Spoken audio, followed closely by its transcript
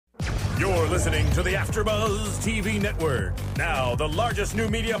You're listening to the AfterBuzz TV Network, now the largest new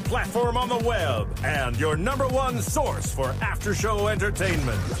media platform on the web and your number one source for after-show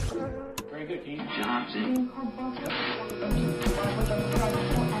entertainment. Very good, Keith Johnson.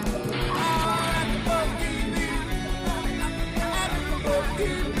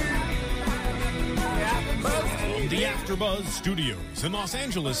 The AfterBuzz Studios in Los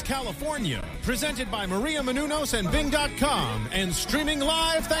Angeles, California. Presented by Maria Menounos and Bing.com and streaming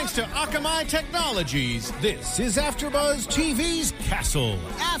live thanks to Akamai Technologies. This is AfterBuzz TV's Castle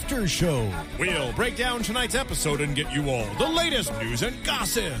After Show. We'll break down tonight's episode and get you all the latest news and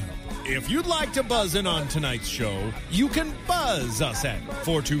gossip. If you'd like to buzz in on tonight's show, you can buzz us at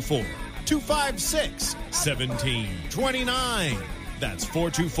 424-256-1729. That's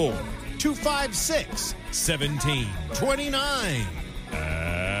 424-256-1729.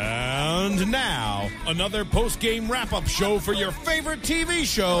 And now, another post-game wrap-up show for your favorite TV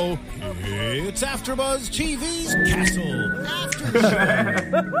show. It's AfterBuzz TV's Castle After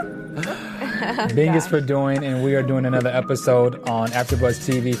Show. Bing is for doing, and we are doing another episode on AfterBuzz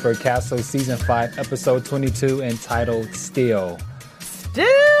TV for Castle Season 5, Episode 22, entitled Still.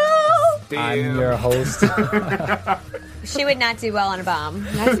 I'm your host. She would not do well on a bomb.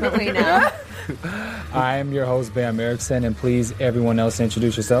 That's what we know. I am your host, Bam Erickson, and please, everyone else,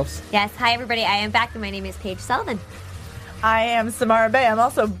 introduce yourselves. Yes, hi everybody. I am back, and my name is Paige Sullivan. I am Samara Bay. I'm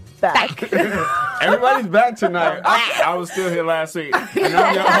also back. Everybody's back tonight. I was still here last week. And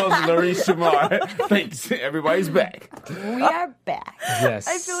I'm your host, Larice Shamar. Thanks. Everybody's back. We are back. Yes.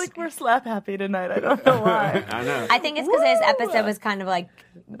 I feel like we're slap happy tonight. I don't know why. I know. I think it's because this episode was kind of like,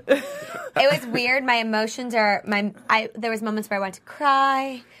 it was weird. My emotions are, there was moments where I wanted to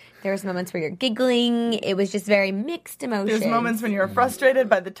cry. There was moments where you're giggling. It was just very mixed emotions. There's moments when you're frustrated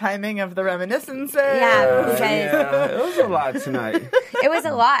by the timing of the reminiscences. Yeah, because It was a lot tonight. it was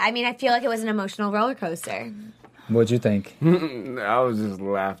a lot. I mean, I feel like it was an emotional roller coaster. What'd you think? I was just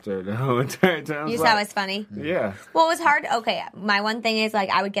laughter the whole entire time. You thought it was funny? Yeah. Well, it was hard. Okay, my one thing is,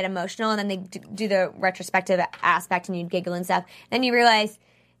 like, I would get emotional, and then they do the retrospective aspect, and you'd giggle and stuff. Then you realize,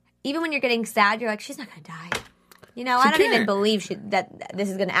 even when you're getting sad, you're like, she's not going to die. You know, I don't even believe that this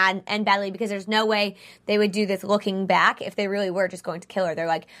is going to end badly, because there's no way they would do this looking back if they really were just going to kill her. They're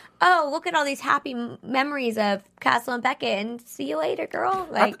like, oh, look at all these happy memories of Castle and Beckett, and see you later, girl.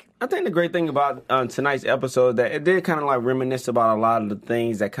 Like, I think the great thing about tonight's episode that it did kind of like reminisce about a lot of the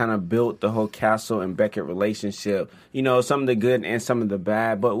things that kind of built the whole Castle and Beckett relationship. You know, some of the good and some of the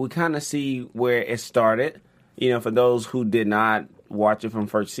bad, but we kind of see where it started. You know, for those who did not watch it from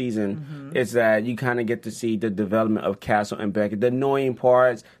first season, it's that you kind of get to see the development of Castle and Beckett, the annoying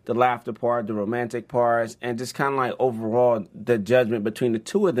parts, the laughter part, the romantic parts, and just kind of like overall the judgment between the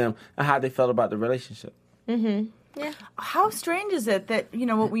two of them and how they felt about the relationship. yeah. How strange is it that, you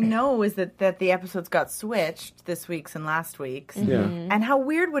know, what we know is that the episodes got switched this week's and last week's. Yeah. And how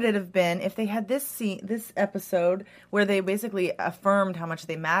weird would it have been if they had this episode where they basically affirmed how much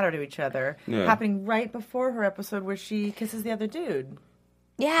they matter to each other, happening right before her episode where she kisses the other dude?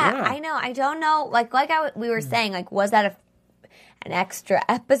 Yeah, I know. I don't know. We were saying, like, was that an extra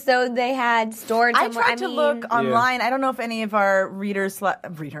episode they had stored somewhere? I tried to look online. I don't know if any of our viewers /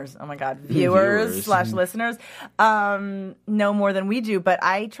 listeners know more than we do, but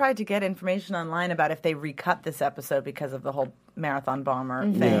I tried to get information online about if they recut this episode because of the whole Marathon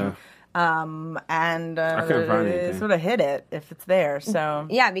Bomber thing. Yeah. And I couldn't find anything. sort of hit it if it's there. So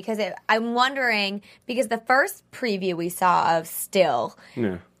Yeah, because I'm wondering, because the first preview we saw of Still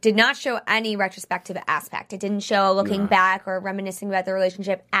did not show any retrospective aspect. It didn't show looking back or reminiscing about the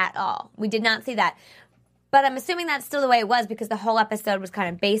relationship at all. We did not see that. But I'm assuming that's still the way it was, because the whole episode was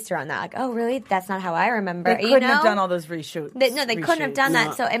kind of based around that. Like, oh, really? That's not how I remember. they couldn't have done all those reshoots. They couldn't have done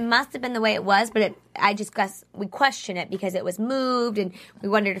that. So it must have been the way it was. But I just guess we question it because it was moved, and we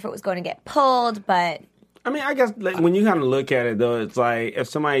wondered if it was going to get pulled. But I mean, I guess like, when you kind of look at it, though, it's like if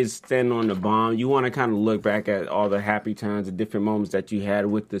somebody's standing on the bomb, you want to kind of look back at all the happy times, the different moments that you had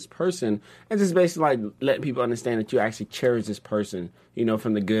with this person, and just basically like letting people understand that you actually cherish this person, you know,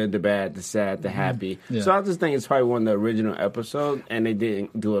 from the good, the bad, the sad, the happy. Yeah. So I just think it's probably one of the original episodes, and they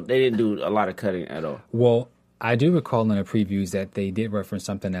didn't do a lot of cutting at all. Well, I do recall in the previews that they did reference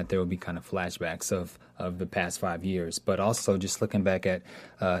something that there would be kind of flashbacks of the past 5 years, but also just looking back at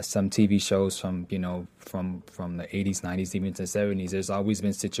some TV shows from the 80s, 90s, even to the 70s, there's always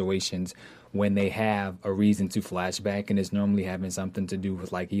been situations when they have a reason to flashback, and it's normally having something to do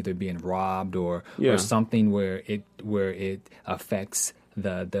with like either being robbed or something where it affects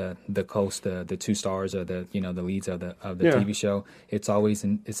the two stars or the leads of the TV show. It's always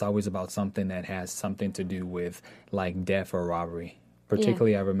about something that has something to do with like death or robbery.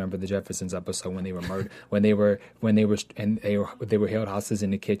 Particularly, I remember the Jeffersons episode when they were murdered, when they were held hostage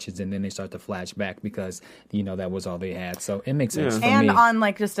in the kitchens, and then they start to flash back because that was all they had. So it makes sense for and me. On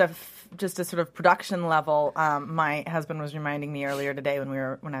like just a sort of production level, my husband was reminding me earlier today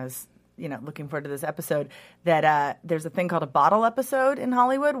when I was looking forward to this episode, that there's a thing called a bottle episode in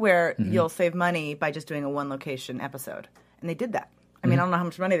Hollywood where you'll save money by just doing a one location episode, and they did that. I mean, I don't know how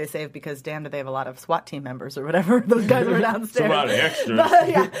much money they saved because, damn, do they have a lot of SWAT team members or whatever. Those guys are downstairs. It's a lot of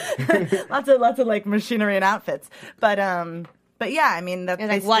extras. But, lots of like machinery and outfits. But yeah, I mean,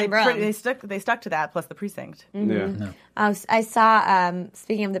 they stuck to that plus the precinct. Mm-hmm. Yeah. I saw.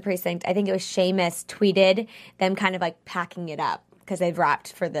 Speaking of the precinct, I think it was Seamus tweeted them kind of like packing it up, because they've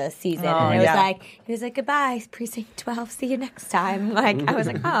wrapped for the season. And he was like, goodbye, Precinct 12, see you next time. Like, I was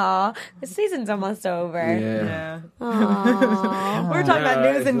like, oh, the season's almost over. Yeah. We're talking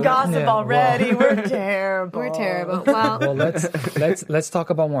about news and gossip already. We're terrible. Well, let's talk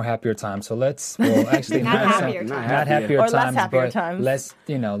about more happier times. So actually not happier times,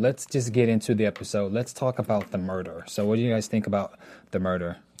 but let's just get into the episode. Let's talk about the murder. So what do you guys think about the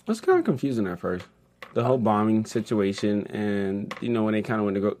murder? It was kind of confusing at first. The whole bombing situation, and when they kind of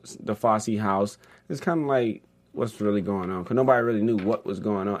went to go the Fosse house, it's kind of like, what's really going on? Because nobody really knew what was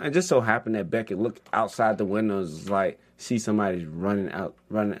going on. It just so happened that Beckett looked outside the windows, like see somebody running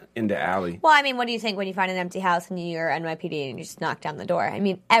in the alley. Well, I mean, what do you think when you find an empty house and you're NYPD and you just knock down the door? I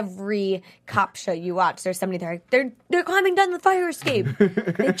mean, every cop show you watch, there's somebody there. They're climbing down the fire escape.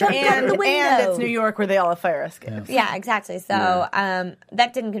 They jumped out the window. And it's New York where they all have fire escapes. Yeah, exactly. So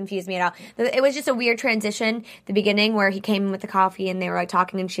that didn't confuse me at all. It was just a weird transition. The beginning where he came in with the coffee and they were like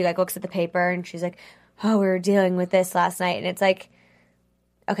talking, and she like looks at the paper and she's like, "Oh, we were dealing with this last night," and it's like,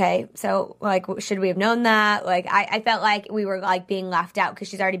 okay, so, like, should we have known that? Like, I felt like we were, like, being left out because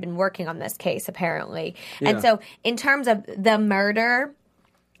she's already been working on this case, apparently. Yeah. And so, in terms of the murder,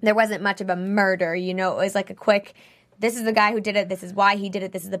 there wasn't much of a murder, It was like a quick, this is the guy who did it, this is why he did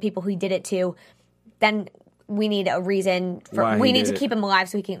it, this is the people he did it to. Then we need a reason we need to keep him alive,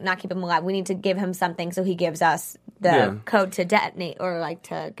 so we can not keep him alive. We need to give him something, so he gives us the code to detonate, or, like,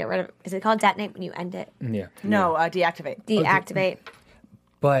 to get rid of it. Is it called detonate when you end it? Yeah. No, deactivate. Deactivate. Okay.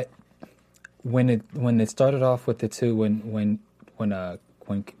 But when it started off with the two, when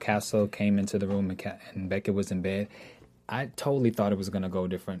Castle came into the room and Beckett was in bed, I totally thought it was going to go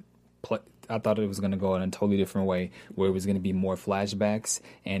different. I thought it was going to go in a totally different way, where it was going to be more flashbacks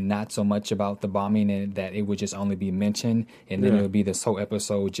and not so much about the bombing, and that it would just only be mentioned, and then it would be this whole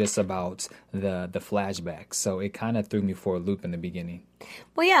episode just about the flashbacks. So it kind of threw me for a loop in the beginning.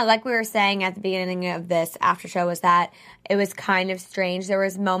 Well, yeah, like we were saying at the beginning of this after show, was that it was kind of strange. There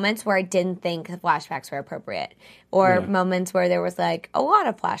was moments where I didn't think the flashbacks were appropriate, or moments where there was like a lot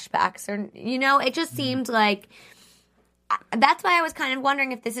of flashbacks, or it just seemed like. That's why I was kind of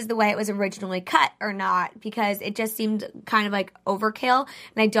wondering if this is the way it was originally cut or not, because it just seemed kind of like overkill,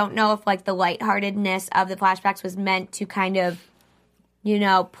 and I don't know if like the lightheartedness of the flashbacks was meant to kind of,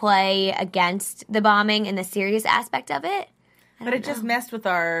 play against the bombing and the serious aspect of it. But it just messed with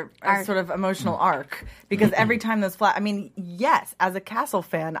our sort of emotional arc, because every time those yes, as a Castle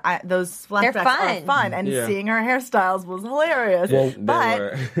fan, those flashbacks are fun, and seeing her hairstyles was hilarious. Well,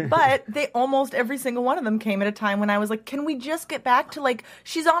 but they almost every single one of them came at a time when I was like, can we just get back to like,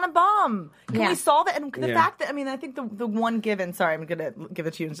 she's on a bomb? Can we solve it? And the fact that, I think the one given, sorry, I'm going to give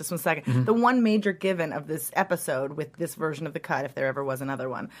it to you in just 1 second. Mm-hmm. The one major given of this episode with this version of the cut, if there ever was another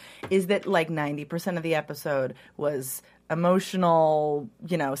one, is that like 90% of the episode was emotional,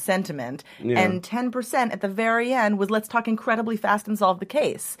 sentiment, and 10% at the very end was let's talk incredibly fast and solve the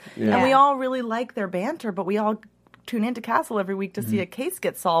case. Yeah. And we all really like their banter, but we all tune into Castle every week to see a case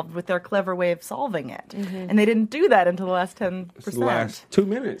get solved with their clever way of solving it. Mm-hmm. And they didn't do that until the last 10%. It's the last 2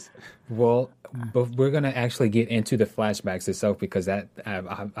 minutes. Well, but we're going to actually get into the flashbacks itself, because that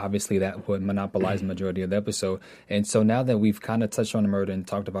obviously that would monopolize the majority of the episode. And so now that we've kind of touched on the murder and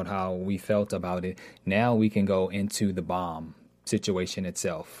talked about how we felt about it, now we can go into the bomb situation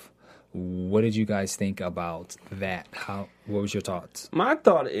itself. What did you guys think about that? What was your thoughts? My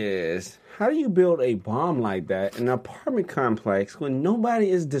thought is, how do you build a bomb like that in an apartment complex when nobody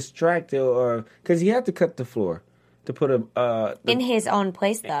is distracted, or because you have to cut the floor to put in his own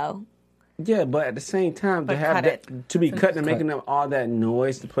place though? Yeah, but at the same time, to have that to be cut and making up all that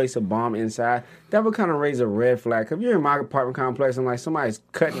noise to place a bomb inside, that would kind of raise a red flag. If you're in my apartment complex, I'm like, somebody's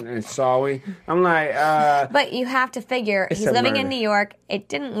cutting and sawing. I'm like, but you have to figure he's living in New York. It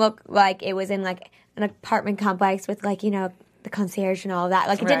didn't look like it was in like an apartment complex with like the concierge and all of that.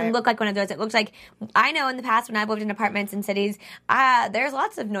 Like, it didn't look like one of those. It looked like, I know in the past when I've lived in apartments in cities, there's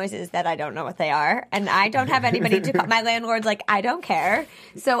lots of noises that I don't know what they are. And I don't have anybody to call. My landlord's like, I don't care.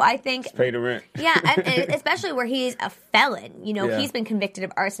 So I think... Just pay the rent. Yeah, and especially where he's a felon. You know, he's been convicted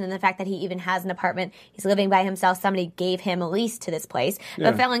of arson, and the fact that he even has an apartment, he's living by himself, somebody gave him a lease to this place.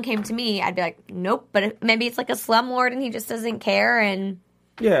 If a felon came to me, I'd be like, nope. But maybe it's like a slumlord and he just doesn't care and...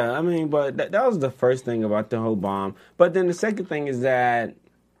 Yeah, I mean, but that was the first thing about the whole bomb. But then the second thing is that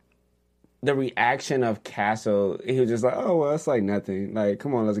the reaction of Castle, he was just like, oh, well, it's like nothing. Like,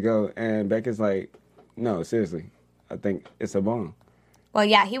 come on, let's go. And Becca's like, no, seriously, I think it's a bomb. Well,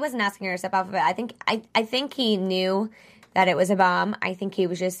 yeah, he wasn't asking her to step off of it. I think he knew that it was a bomb. I think he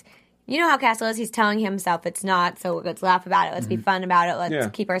was just... You know how Castle is? He's telling himself it's not, so let's laugh about it. Let's be fun about it.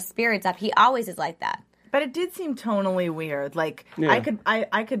 Let's keep our spirits up. He always is like that. But it did seem tonally weird. Like, I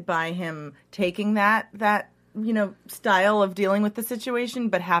could buy him taking that style of dealing with the situation,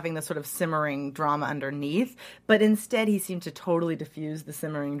 but having the sort of simmering drama underneath. But instead, he seemed to totally diffuse the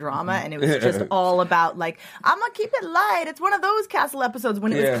simmering drama, and it was just all about, like, I'm going to keep it light. It's one of those Castle episodes,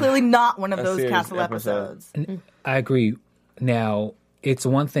 when it was clearly not one of those Castle episodes. And I agree. Now, it's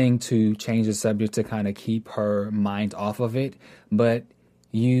one thing to change the subject to kind of keep her mind off of it, but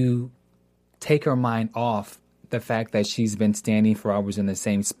you take her mind off the fact that she's been standing for hours in the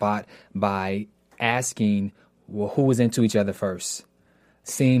same spot by asking, well, who was into each other first?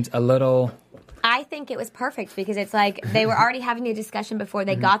 Seems a little... I think it was perfect because it's like they were already having a discussion before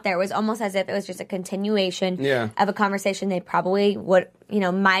they got there. It was almost as if it was just a continuation of a conversation they probably would,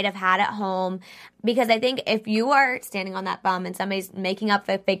 might have had at home. Because I think if you are standing on that bum and somebody's making up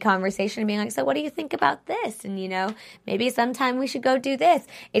a fake conversation and being like, so what do you think about this? And, maybe sometime we should go do this.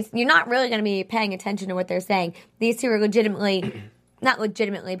 You're not really going to be paying attention to what they're saying. These two are not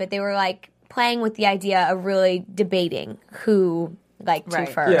legitimately, but they were like playing with the idea of really debating who... to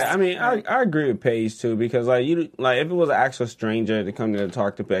first. Yeah, I mean, I agree with Paige too, because if it was an actual stranger to come to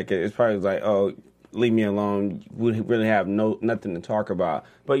talk to Becca, it's probably like, oh, leave me alone. We really have nothing to talk about.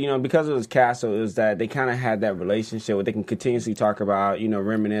 But because it was Castle, it was that they kind of had that relationship where they can continuously talk about,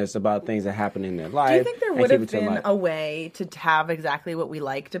 reminisce about things that happened in their life. Do you think there would have been a way to have exactly what we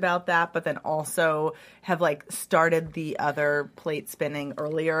liked about that, but then also have started the other plate spinning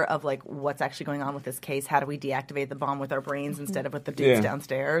earlier of what's actually going on with this case? How do we deactivate the bomb with our brains instead of with the dudes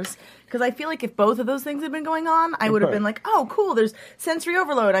downstairs? Because I feel like if both of those things had been going on, I would have been like, oh, cool, there's sensory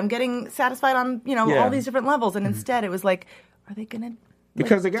overload. I'm getting satisfied on all these different levels, and instead it was like, are they gonna?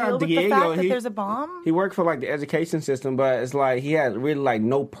 Because the guy Diego, there's a bomb. He worked for the education system, but it's like he had really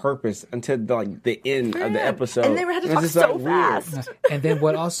no purpose until the end of the episode. And they had to talk so fast. And then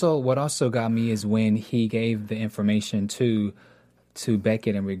what also got me is when he gave the information to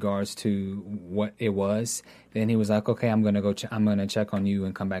Beckett in regards to what it was. Then he was like, "Okay, I'm gonna check on you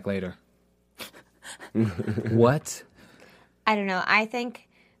and come back later." What? I don't know. I think.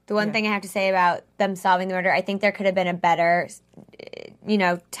 The one thing I have to say about them solving the murder, I think there could have been a better,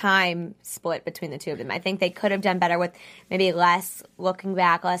 time split between the two of them. I think they could have done better with maybe less looking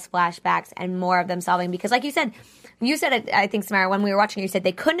back, less flashbacks, and more of them solving. Because like you said it, I think, Samara, when we were watching, you said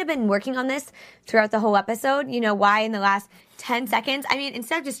they couldn't have been working on this throughout the whole episode. Why in the last 10 seconds? I mean,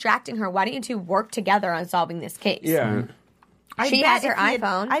 instead of distracting her, why don't you two work together on solving this case? Yeah. She has her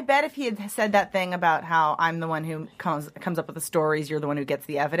iPhone. I bet if he had said that thing about how I'm the one who comes up with the stories, you're the one who gets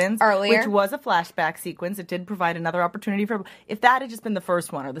the evidence, earlier, which was a flashback sequence, it did provide another opportunity for. If that had just been the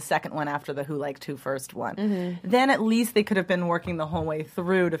first one or the second one after the Who Liked Who first one, then at least they could have been working the whole way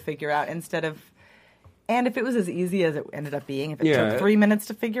through to figure out instead of. And if it was as easy as it ended up being, if it took 3 minutes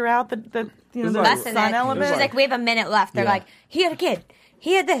to figure out the sun element, she's like, we have a minute left. They're like, he had a kid.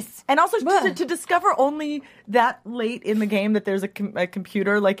 He had this. And also to discover only that late in the game that there's a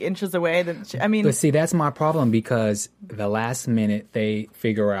computer inches away. But see, that's my problem because the last minute they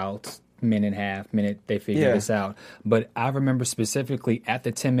figure out, minute they figure this out. But I remember specifically at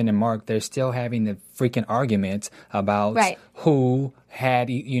the 10-minute mark, they're still having the freaking argument about who had,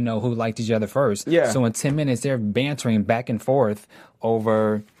 who liked each other first. Yeah. So in 10 minutes, they're bantering back and forth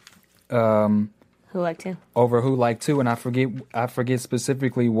over... Who Liked Who? Over Who Liked Who, and I forget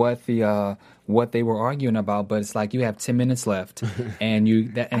specifically what they were arguing about, but it's like you have 10 minutes left, and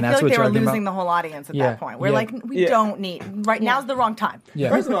that's what you're they were losing about. The whole audience at that point. We're we don't need now's the wrong time. Yeah.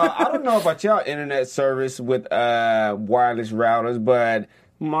 First of all, I don't know about y'all internet service with wireless routers, but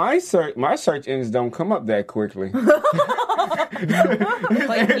my search engines don't come up that quickly. But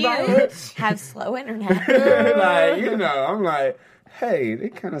you have slow internet. I'm like, hey, they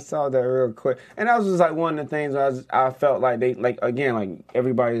kind of solved that real quick. And that was just like one of the things I felt like they, like, again, like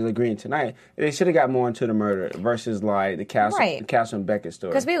everybody's agreeing tonight, they should have got more into the murder versus like the Castle and Beckett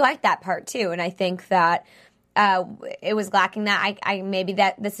story. Because we liked that part too, and I think that it was lacking that. I maybe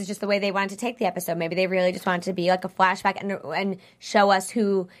that this is just the way they wanted to take the episode. Maybe they really just wanted to be like a flashback and show us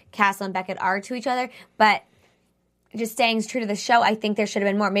who Castle and Beckett are to each other, but just staying true to the show, I think there should have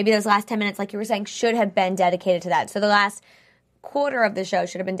been more. Maybe those last 10 minutes, like you were saying, should have been dedicated to that. So the last quarter of the show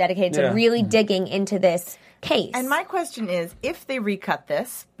should have been dedicated to really digging into this case. And my question is, if they recut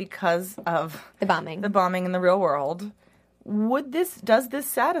this because of the bombing in the real world, does this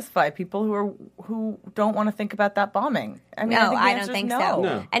satisfy people who don't want to think about that bombing? I mean, I don't think so.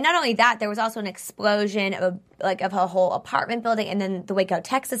 No. And not only that, there was also an explosion of a whole apartment building, and then the Waco,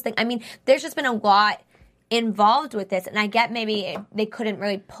 Texas thing. I mean, there's just been a lot involved with this, and I get maybe they couldn't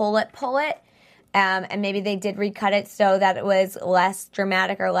really pull it, and maybe they did recut it so that it was less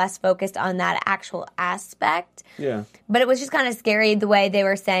dramatic or less focused on that actual aspect. Yeah. But it was just kind of scary the way they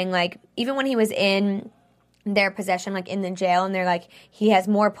were saying, like, even when he was in their possession, like in the jail, and they're like, he has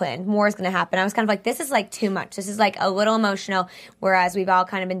more planned, more is going to happen. I was kind of like, this is like too much. This is like a little emotional, whereas we've all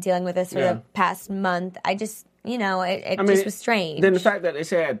kind of been dealing with this for the past month. I just... it just was strange. Then the fact that they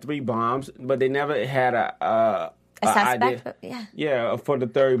said had 3 bombs, but they never had a suspect. Idea. Yeah, for the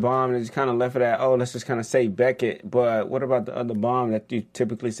third bomb, they just kind of left it at, let's just kind of say Beckett. But what about the other bomb that you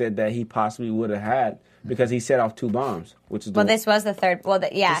typically said that he possibly would have had because he set off 2 bombs, which is this was the third. Well,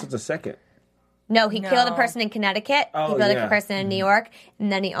 this is the second. No, he killed a person in Connecticut. He killed a person in New York, and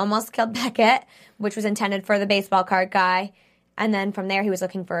then he almost killed Beckett, which was intended for the baseball card guy. And then from there, he was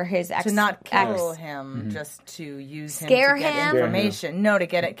looking for his ex. To not kill him, just to use him Scare to get him? information. No, to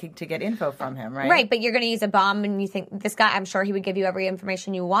get info from him, right? Right, but you're going to use a bomb, and you think this guy. I'm sure he would give you every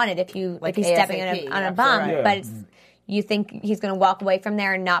information you wanted if he's stepping on a bomb. Right. But you think he's going to walk away from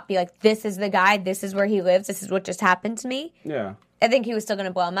there and not be like, "This is the guy. This is where he lives. This is what just happened to me." Yeah. I think he was still going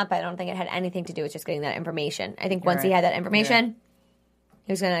to blow him up. I don't think it had anything to do with just getting that information. I think once he had that information.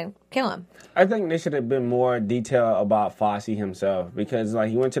 He was going to kill him. I think there should have been more detail about Fosse himself because,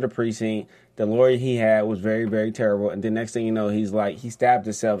 like, he went to the precinct. The lawyer he had was very, very terrible. And the next thing you know, he's like, he stabbed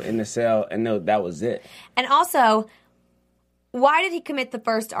himself in the cell, and that was it. And also, why did he commit the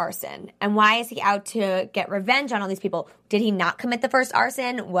first arson? And why is he out to get revenge on all these people? Did he not commit the first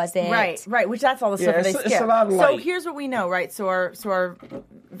arson? Was it... Right. Which that's all the stuff that they skip. It's a lot of So here's what we know, right? So our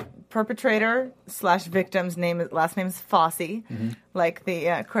perpetrator / victim's last name is Fosse, like the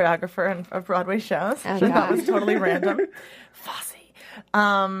choreographer of Broadway shows. Oh, that was totally random. Fosse.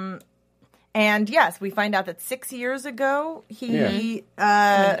 And yes, we find out that 6 years ago he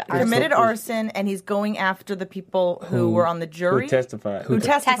committed arson, and he's going after the people who were on the jury. Who testified. Who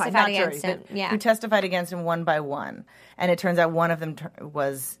testified not against jury, him. who testified against him one by one. And it turns out one of them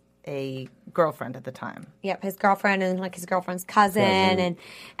was a girlfriend at the time. Yep, his girlfriend and like his girlfriend's cousin. And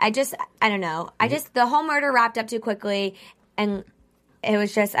I don't know. The whole murder wrapped up too quickly, and it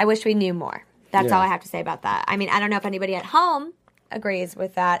was just, I wish we knew more. That's all I have to say about that. I mean, I don't know if anybody at home agrees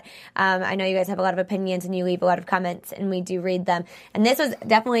with that. I know you guys have a lot of opinions and you leave a lot of comments, and we do read them. And this was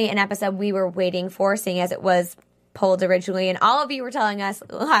definitely an episode we were waiting for, seeing as it was pulled originally, and all of you were telling us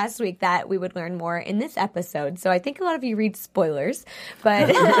last week that we would learn more in this episode. So I think a lot of you read spoilers, but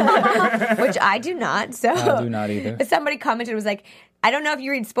which I do not. So I do not either. Somebody commented, was like, I don't know if you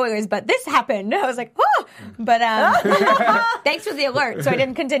read spoilers, but this happened. I was like, oh! But thanks for the alert. So I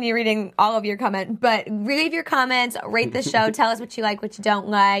didn't continue reading all of your comments. But leave your comments, rate the show, tell us what you like, what you don't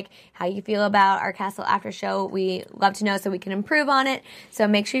like, how you feel about our Castle After Show. We love to know so we can improve on it. So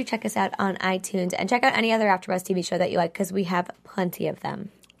make sure you check us out on iTunes and check out any other AfterBuzz TV show that you like, because we have plenty of them.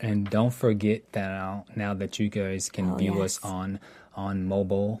 And don't forget that now that you guys can view us on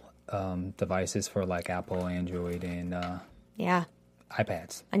mobile devices for like Apple, Android, and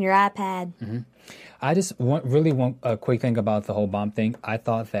iPads. On your iPad. Mm-hmm. I just really want a quick thing about the whole bomb thing. I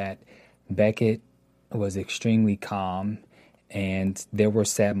thought that Beckett was extremely calm, and there were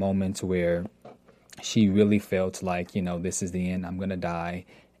sad moments where she really felt like, this is the end, I'm going to die.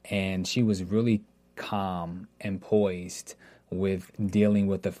 And she was really calm and poised with dealing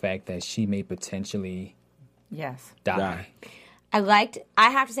with the fact that she may potentially die. I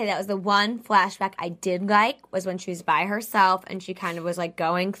have to say that was the one flashback I did like, was when she was by herself and she kind of was like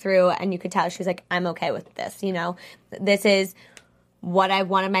going through, and you could tell she was like, I'm okay with this, this is what I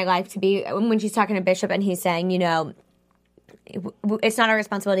wanted my life to be. When she's talking to Bishop and he's saying, it's not our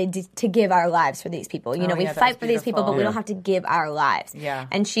responsibility to give our lives for these people. You know, we fight for these people, but we don't have to give our lives. Yeah.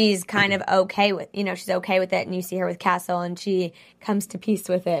 And she's kind of okay with, she's okay with it. And you see her with Castle, and she comes to peace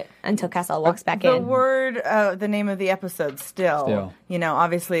with it until Castle walks back in. The name of the episode, still. You know,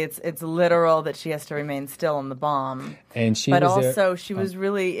 obviously it's literal that she has to remain still on the bomb. And she but was also there, she was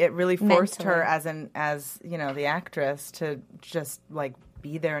it really forced mentally. her as the actress to just like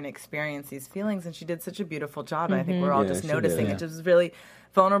be there and experience these feelings, and she did such a beautiful job. And I think we're all just noticing it. Just really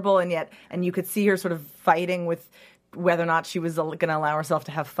vulnerable, and you could see her sort of fighting with whether or not she was going to allow herself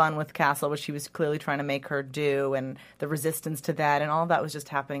to have fun with Castle, which she was clearly trying to make her do, and the resistance to that, and all of that was just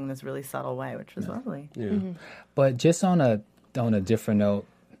happening in this really subtle way, which was lovely. Yeah. But just on a different note,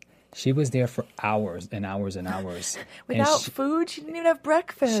 she was there for hours and hours and hours. Without food, she didn't even have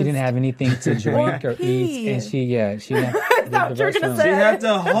breakfast. She didn't have anything to drink or eat, and she didn't Is that what you're gonna say? She had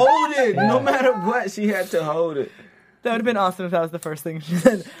to hold it. No matter what, she had to hold it. That would have been awesome if that was the first thing she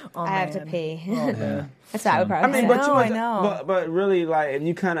said. Oh, I have to pee. Oh, That's what I would probably say. I know. But really, like, if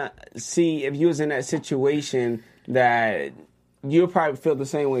you kind of see, if you was in that situation, that you'll probably feel the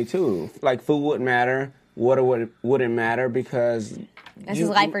same way too. Like, food wouldn't matter, water wouldn't matter, because this is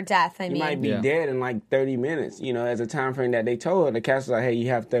life or death. I mean, you might be dead in like 30 minutes. You know, as a time frame that they told her, the cast was like, "Hey, you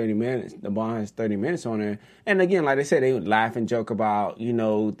have 30 minutes. The bond has 30 minutes on her." And again, like they said, they would laugh and joke about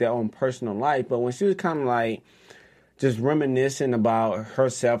their own personal life. But when she was kind of like just reminiscing about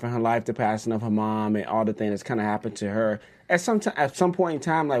herself and her life, the passing of her mom, and all the things that's kind of happened to her, at some point in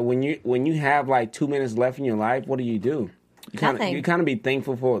time, like when you have like 2 minutes left in your life, what do? You kind of be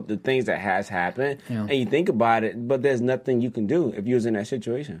thankful for the things that has happened, and you think about it, but there's nothing you can do if you was in that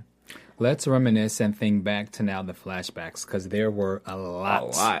situation. Let's reminisce and think back to now the flashbacks, because there were a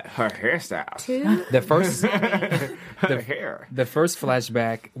lot. Her hairstyle. The first, her hair. The first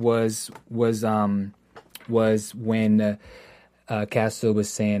flashback was when Castle was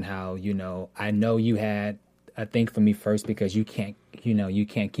saying how, I know you had a thing for me first because you can't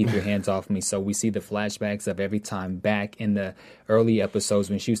keep your hands off me. So we see the flashbacks of every time back in the early episodes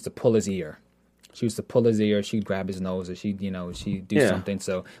when she used to pull his ear. She'd grab his nose, or she'd do something.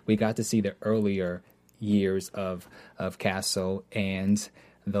 So we got to see the earlier years of Castle and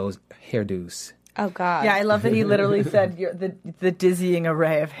those hairdos. Oh, God. Yeah, I love that he literally said the dizzying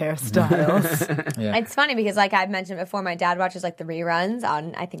array of hairstyles. It's funny because, like I've mentioned before, my dad watches like the reruns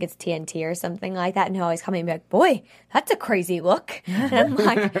on, I think it's TNT or something like that, and he'll always come in and be like, "Boy, that's a crazy look." And I'm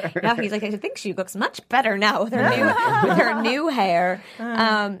like, no, he's like, "I think she looks much better now with her new hair."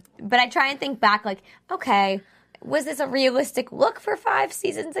 But I try and think back, like, okay, was this a realistic look for 5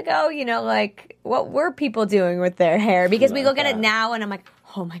 seasons ago? Like, what were people doing with their hair? Because we look at it now and I'm like,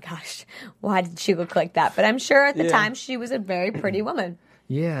 oh my gosh, why did she look like that? But I'm sure at the time she was a very pretty woman.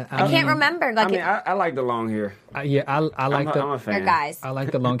 Yeah. I can't remember. Like, I like the long hair. I like I'm a fan. Guys. I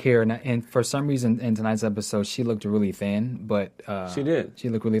like the long hair, and for some reason in tonight's episode, she looked really thin, but she did. She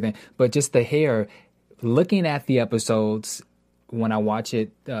looked really thin. But just the hair, looking at the episodes, when I watch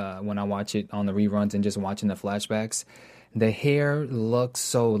it on the reruns and just watching the flashbacks, the hair looks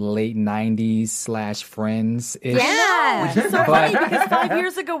so late 90s / Friends-ish. Yeah. Which is so funny because 5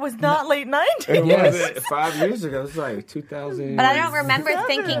 years ago was not late 90s. Yes. 5 years ago. It's like 2000. But I don't remember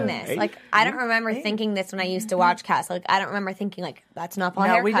thinking this. Like, I don't remember thinking this when I used to watch Castle. Like, I don't remember thinking, like, that's an awful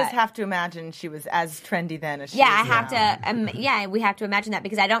haircut. We just have to imagine she was as trendy then as she is I have to. We have to imagine that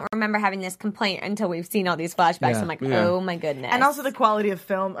because I don't remember having this complaint until we've seen all these flashbacks. Yeah. I'm like, oh my goodness. And also the quality of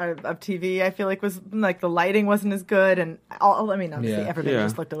film of TV, I feel like was like the lighting wasn't as good, and obviously everybody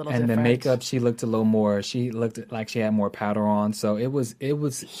just looked a little different. And the makeup, she looked a little more. She looked like she had more powder on. So it was.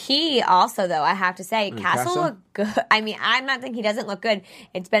 He also, though, I have to say, Castle looked good. I mean, I'm not thinking he doesn't look good.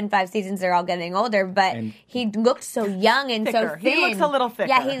 It's been 5 seasons; they're all getting older, but he looked so young and thicker. So thin. He looks a little thicker.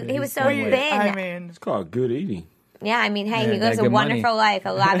 Yeah, he was so thin. I mean, it's called good eating. Yeah, I mean, hey, he lives a wonderful life,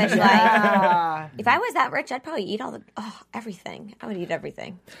 a lavish life. If I was that rich, I'd probably eat everything. I would eat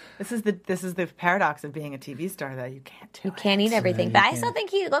everything. This is the paradox of being a TV star, though. You can't eat everything, but I still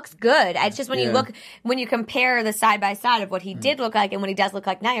think he looks good. It's just when you compare the side by side of what he did look like and what he does look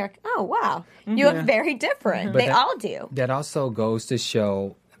like now, you're like, oh wow, you look very different. They all do. That also goes to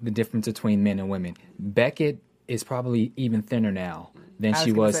show the difference between men and women. Beckett is probably even thinner now than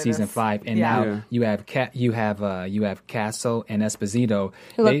she was season 5, and now you have Castle and Esposito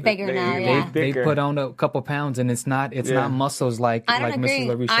who look bigger now. They put on a couple pounds, and it's not muscles like agree. Mrs.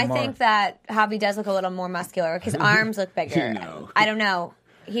 LaRisha I Moore. think that Javi does look a little more muscular. His arms look bigger. I don't know.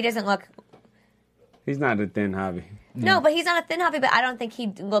 He doesn't look. He's not a thin Javi. No, but he's not a thin Javi. But I don't think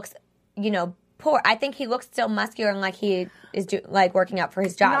he looks, poor. I think he looks still muscular and like he is working out for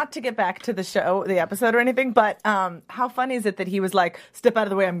his job. Not to get back to the episode or anything, but how funny is it that he was like, "Step out of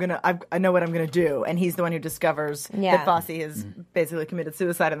the way! I know what I'm gonna do," and he's the one who discovers that Fosse has basically committed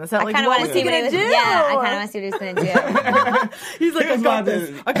suicide in the cell. I kind of want to see what he was doing. Yeah, I kind of want to see what he was gonna do. He's like, "I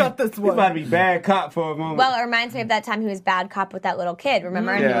got this one." He's about to be bad cop for a moment. Well, it reminds me of that time he was bad cop with that little kid.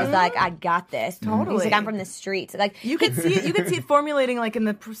 Remember? And he was like, "I got this." Totally. He's like, "I'm from the streets." Like you could see it formulating like in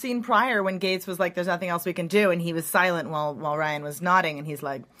the scene prior when Gates was like, "There's nothing else we can do," and he was silent while Ryan was nodding, and he's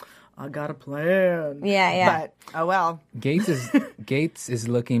like, "I got a plan." Yeah. But oh well. Gates is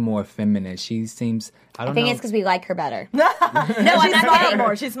looking more feminine. She seems. I think know. it's because we like her better. No, I'm not kidding.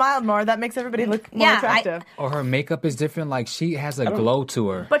 more. She smiled more. That makes everybody look more attractive. Or her makeup is different. Like she has a glow to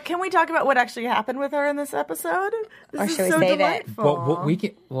her. But can we talk about what actually happened with her in this episode? This or is should we so save delightful. it? Well, we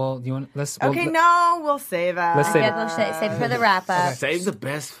can. Well, you want? Let's. Okay, no, we'll save it. Let's save it. We'll save for the wrap up. Save the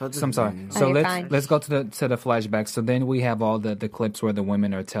best for the I'm sorry. end. So you're fine. let's go to the flashback. So then we have all the clips where the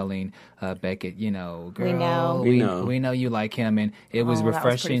women are telling Beckett, girl, we know you like him, and it was that was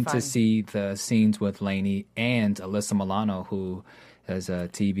refreshing pretty to fun. see the scenes with Lainey and Alyssa Milano, who is a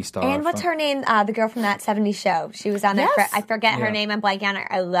TV star. And what's her name? The girl from that 70s show. She was on there. Yes. I forget her Yeah. name. I'm blanking on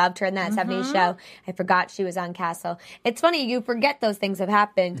her. I loved her in that 70s show. I forgot she was on Castle. It's funny. You forget those things have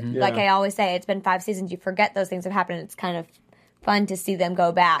happened. Like I always say, it's been 5 seasons. You forget those things have happened. It's kind of fun to see them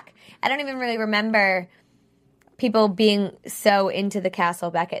go back. I don't even really remember people being so into the Castle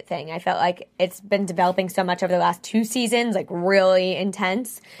Beckett thing. I felt like it's been developing so much over the last 2 seasons, like really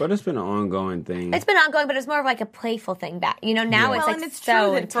intense. But it's been an ongoing thing. It's been ongoing, but it's more of like a playful thing back. Now it's like and it's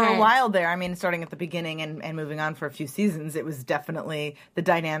so true that for a intense. while there, I mean, starting at the beginning and moving on for a few seasons, it was definitely the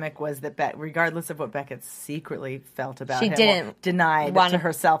dynamic was that regardless of what Beckett secretly felt about She him, didn't or denied want to to-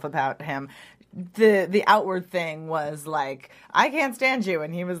 herself about him. The outward thing was like, I can't stand you,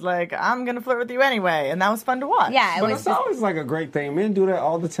 and he was like, I'm gonna flirt with you anyway, and that was fun to watch. Yeah, it But was it's always like a great thing. Men do that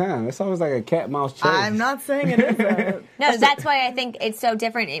all the time. It's always like a cat mouse chase. I'm not saying it isn't. No, that's why I think it's so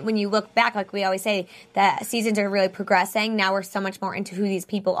different when you look back. Like we always say, that seasons are really progressing. Now we're so much more into who these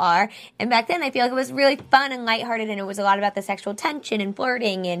people are. And back then, I feel like it was really fun and lighthearted, and it was a lot about the sexual tension and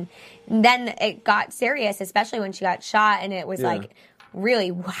flirting. And then it got serious, especially when she got shot, and it was like,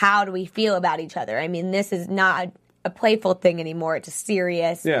 really, how do we feel about each other? I mean, this is not a playful thing anymore. It's a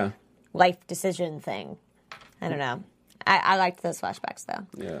serious life decision thing. I don't know. I liked those flashbacks, though.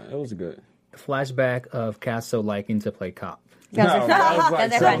 Yeah, it was good. flashback of Castle liking to play cop. Those are funny.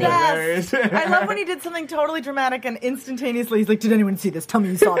 Those are funny. hilarious. I love when he did something totally dramatic and instantaneously he's like, did anyone see this? Tell me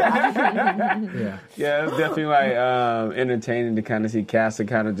you saw that. Yeah. Yeah, it's definitely like entertaining to kind of see Castle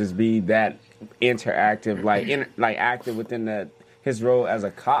kind of just be that interactive, like active within his role as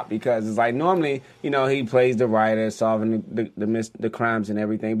a cop, because it's like normally, he plays the writer, solving the crimes and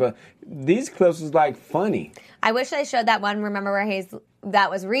everything, but these clips was like funny. I wish they showed that one. Remember where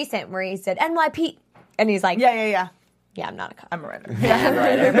that was recent, where he said NYP, and he's like, yeah. Yeah, I'm not a cop. I'm a writer.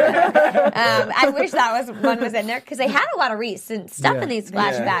 I wish that one was in there because they had a lot of recent stuff in these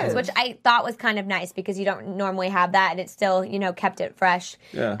flashbacks, which I thought was kind of nice because you don't normally have that, and it still, kept it fresh.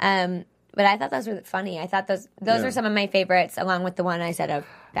 Yeah. But I thought those were funny. I thought those are some of my favorites, along with the one I said of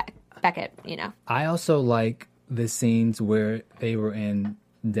Beckett. I also like the scenes where they were in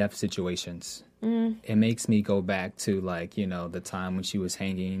death situations. It makes me go back to the time when she was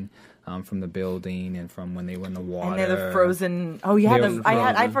hanging from the building and from when they were in the water. And they're the frozen. Oh yeah, They were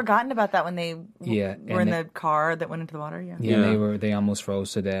I'd forgotten about that when they were in and the car that went into the water. Yeah. Yeah, they almost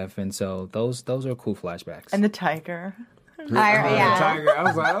froze to death, and so those are cool flashbacks. And the tiger. Yeah. Tiger, I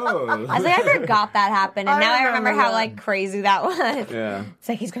was like, oh. I was like, I forgot that happened, and now I remember how that. crazy that was. Yeah. It's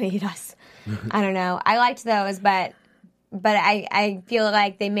like he's gonna eat us. I don't know. I liked those, but I feel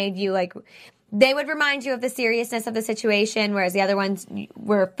like they made you they would remind you of the seriousness of the situation, whereas the other ones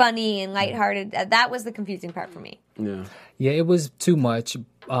were funny and lighthearted. That was the confusing part for me. Yeah, it was too much.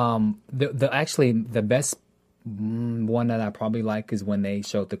 The best one that I probably like is when they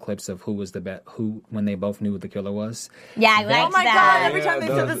showed the clips of who was the best, when they both knew who the killer was. Yeah, I liked Oh my that. god! Every time they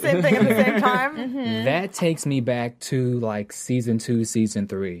said the same thing at the same time. That takes me back to season 2, season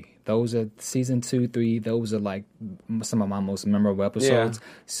 3. Those are season 2, 3. Those are some of my most memorable episodes. Yeah.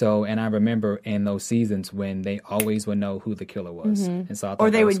 So, and I remember in those seasons when they always would know who the killer was, and so I thought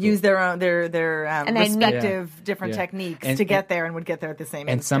Or they that was would cool. use their own their And they'd meet- respective different techniques And- to get there, and would get there at the same.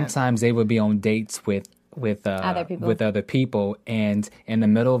 And instant. sometimes they would be on dates with other people, and in the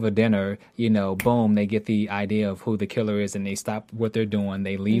middle of a dinner, boom, they get the idea of who the killer is, and they stop what they're doing,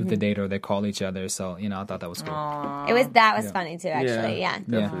 they leave the date, or they call each other. So I thought that was cool. That was funny too, actually. Yeah.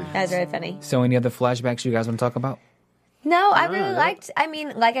 definitely. That was really funny. So any other flashbacks you guys want to talk about? No, I really liked. I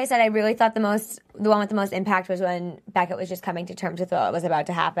mean, like I said, I really thought the one with the most impact was when Beckett was just coming to terms with what was about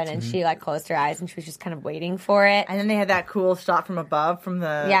to happen, and she like closed her eyes and she was just kind of waiting for it. And then they had that cool shot from above from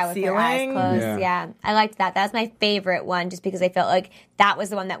the with ceiling. her eyes closed. Yeah, I liked that. That was my favorite one, just because I felt like that was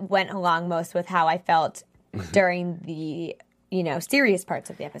the one that went along most with how I felt during the serious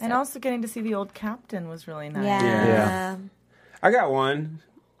parts of the episode. And also getting to see the old captain was really nice. Yeah. I got one.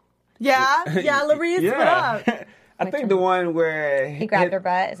 Yeah, Larice, what up? I think the one where he grabbed her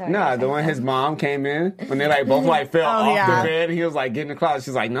butt. The one his mom came in when they like both like fell off the bed. He was like getting in the closet.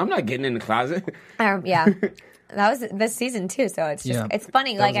 She's like, "No, I'm not getting in the closet." Yeah, that was this season too. So it's just it's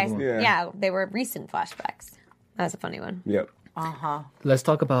funny. Like they were recent flashbacks. That was a funny one. Yep. Let's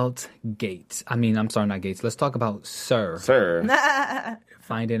talk about Gates. I mean, I'm sorry, not Gates. Let's talk about Sir.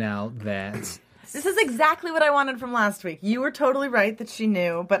 Finding out that. This is exactly what I wanted from last week. You were totally right that she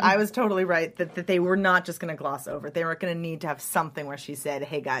knew, but I was totally right that they were not just going to gloss over it. They were going to need to have something where she said,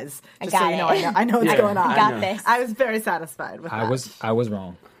 "Hey guys, just so you know, I know what's going on. I got this." I was very satisfied with that. I was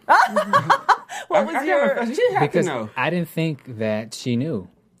wrong. What was your? Because I didn't think that she knew.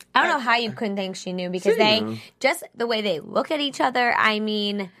 I don't know how you couldn't think she knew, because just the way they look at each other, I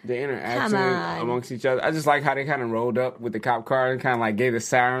mean... The interaction amongst each other. I just like how they kind of rolled up with the cop car and kind of like gave the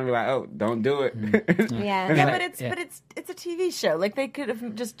siren, like, "Oh, don't do it." But it's a TV show. Like, they could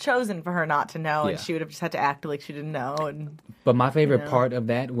have just chosen for her not to know, and she would have just had to act like she didn't know. But my favorite part of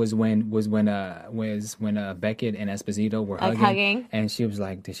that was when Beckett and Esposito were hugging, and she was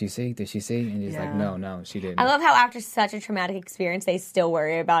like, "Did she see? Did she see?" And he's like, "No, she didn't." I love how after such a traumatic experience, they still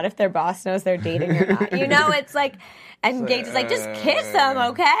worry about if their boss knows they're dating or not. It's like, and Gates is like, "Just kiss them,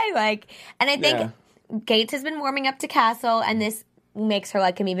 okay?" Like, and I think Gates has been warming up to Castle, and this makes her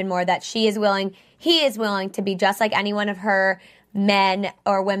like him even more. That he is willing to be just like any one of her men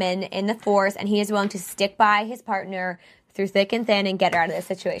or women in the force, and he is willing to stick by his partner through thick and thin and get her out of this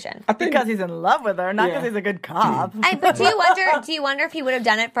situation. I think because he's in love with her, not because he's a good cop. But do you wonder if he would have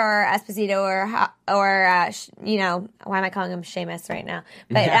done it for Esposito or why am I calling him Seamus right now?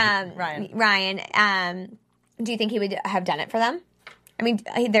 But Ryan. Do you think he would have done it for them? I mean,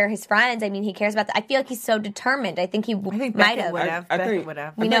 they're his friends. I mean, he cares about that. I feel like he's so determined. I think might have. I think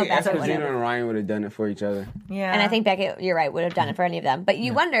Esposito and Ryan would have done it for each other. Yeah. And I think Beckett, you're right, would have done it for any of them. But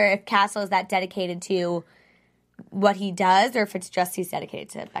you wonder if Castle is that dedicated to what he does, or if it's just he's dedicated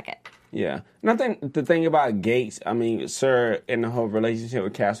to Beckett. Yeah. And I think the thing about Gates, I mean, Sir, in the whole relationship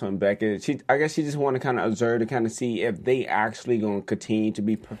with Castle and Beckett, I guess she just want to kind of observe to kind of see if they actually going to continue to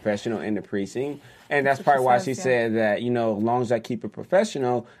be professional in the precinct. And that's probably why she said that, as long as I keep it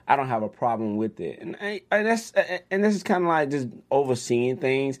professional, I don't have a problem with it. And this is kind of like just overseeing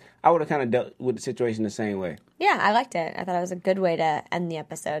things. I would have kind of dealt with the situation the same way. Yeah, I liked it. I thought it was a good way to end the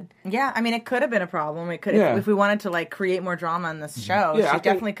episode. Yeah, I mean, it could have been a problem. It could have, if we wanted to like create more drama on this show. She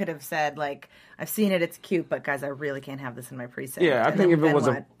definitely could have said like, "I've seen it, it's cute, but guys, I really can't have this in my precinct." Yeah, I think if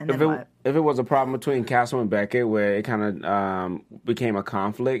it was a problem between Castle and Beckett where it kind of became a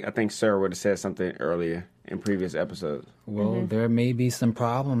conflict, I think Sarah would have said something earlier in previous episodes. Well, there may be some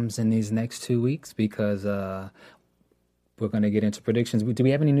problems in these next 2 weeks because we're going to get into predictions. Do we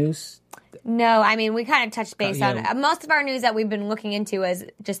have any news? No, I mean, we kind of touched base on most of our news that we've been looking into is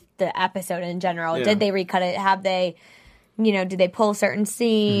just the episode in general. Yeah. Did they recut it? Have they, did they pull certain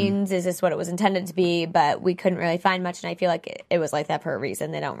scenes? Mm-hmm. Is this what it was intended to be? But we couldn't really find much, and I feel like it was like that for a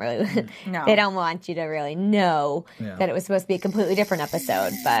reason. They don't really, they don't want you to really know that it was supposed to be a completely different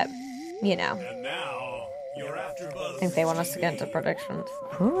episode, but, And now, you're AfterBuzz. I think they want us to get into predictions.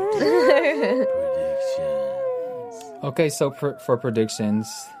 Okay, so for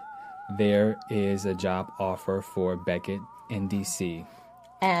predictions, there is a job offer for Beckett in D.C.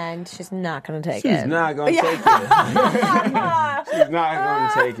 And she's not going to take it. She's not going to take it. She's not going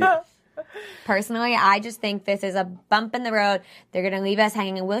to take it. Personally, I just think this is a bump in the road. They're going to leave us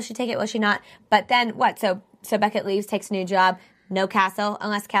hanging. Will she take it? Will she not? But then what? So Beckett leaves, takes a new job. No Castle,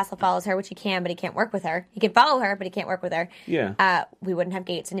 unless Castle follows her, which he can, but he can't work with her. He can follow her, but he can't work with her. Yeah. We wouldn't have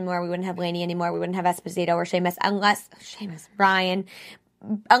Gates anymore. We wouldn't have Laney anymore. We wouldn't have Esposito or Ryan,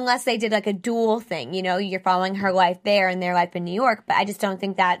 unless they did like a dual thing. You're following her life there and their life in New York. But I just don't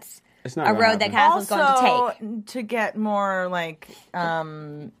think that's a road that Castle's going to take. To get more like,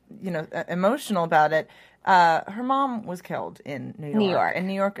 emotional about it. Her mom was killed in New York. And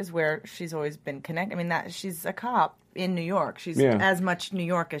New York is where she's always been connected. I mean, she's a cop in New York. She's as much New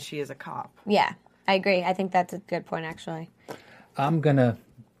York as she is a cop. Yeah, I agree. I think that's a good point, actually. I'm going to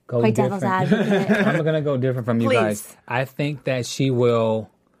go different. I'm going to go different from you guys. I think that she will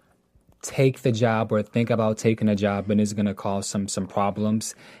take the job or think about taking a job and it's going to cause some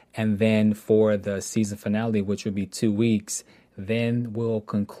problems. And then for the season finale, which would be 2 weeks, then we'll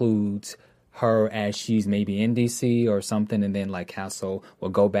conclude her as she's maybe in DC or something, and then like Castle will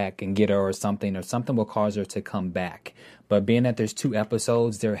go back and get her or something will cause her to come back. But being that there's 2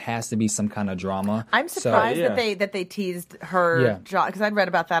 episodes, there has to be some kind of drama. I'm surprised that they teased her job, because I'd read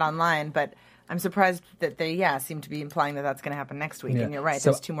about that online, but I'm surprised that they seem to be implying that that's going to happen next week. And you're right,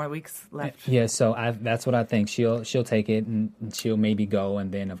 there's 2 more weeks left. Yeah, so that's what I think. She'll take it and she'll maybe go,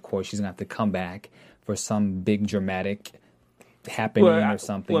 and then of course she's going to have to come back for some big dramatic happening or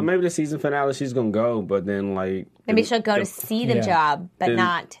something. Well, maybe the season finale she's gonna go, but then like maybe she'll go to see the job, but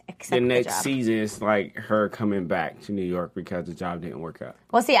not accept the job. The next season is like her coming back to New York because the job didn't work out.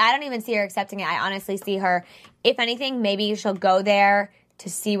 Well, see, I don't even see her accepting it. I honestly see her, if anything, maybe she'll go there to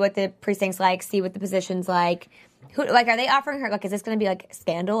see what the precinct's like, see what the position's like. Who, like, are they offering her, like, is this going to be, like,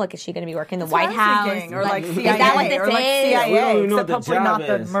 Scandal? Like, is she going to be working the White House? Or, like, CIA. Is that what this or, like, is? CIA. We don't even know Except what the hopefully job not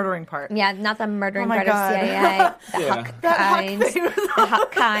is. the murdering part. Yeah, not the murdering my part God. of CIA. The Huck kind. The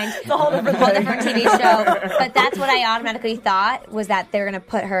Huck kind. It's a whole different TV show. But that's what I automatically thought, was that they're going to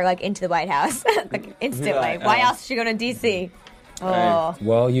put her, like, into the White House. Like, instantly. Why else is she going to D.C.? Oh.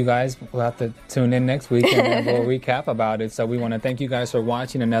 Well, you guys will have to tune in next week and we'll recap about it. So we want to thank you guys for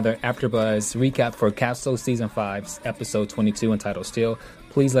watching another AfterBuzz recap for Castle Season 5, Episode 22, entitled Still.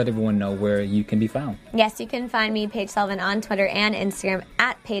 Please let everyone know where you can be found. Yes, you can find me, Paige Sullivan, on Twitter and Instagram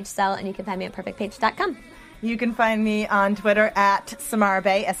at PaigeSell, and you can find me at perfectpage.com. You can find me on Twitter at Samara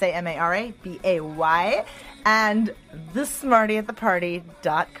Bay, SAMARABAY, and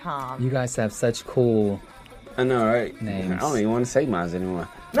thesmartyattheparty.com. You guys have such cool... I know, right? Names. I don't even want to say mine anymore.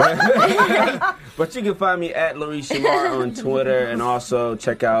 But you can find me at Laurice Shamar on Twitter, and also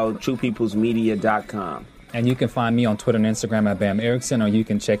check out TruePeoplesMedia.com. And you can find me on Twitter and Instagram at Bam Erickson, or you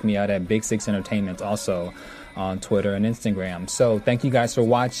can check me out at Big Six Entertainment, also on Twitter and Instagram. So thank you guys for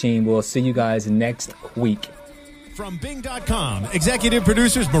watching. We'll see you guys next week. From Bing.com, executive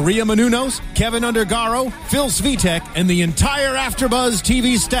producers Maria Menounos, Kevin Undergaro, Phil Svitek, and the entire AfterBuzz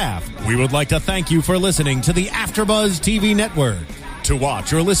TV staff, we would like to thank you for listening to the AfterBuzz TV network. To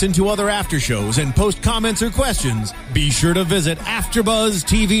watch or listen to other after shows and post comments or questions, be sure to visit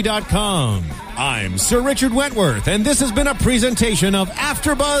AfterBuzzTV.com. I'm Sir Richard Wentworth, and this has been a presentation of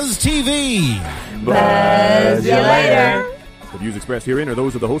AfterBuzz TV. Buzz you later. The views expressed herein are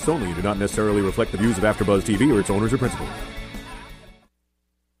those of the hosts only and do not necessarily reflect the views of AfterBuzz TV or its owners or principals.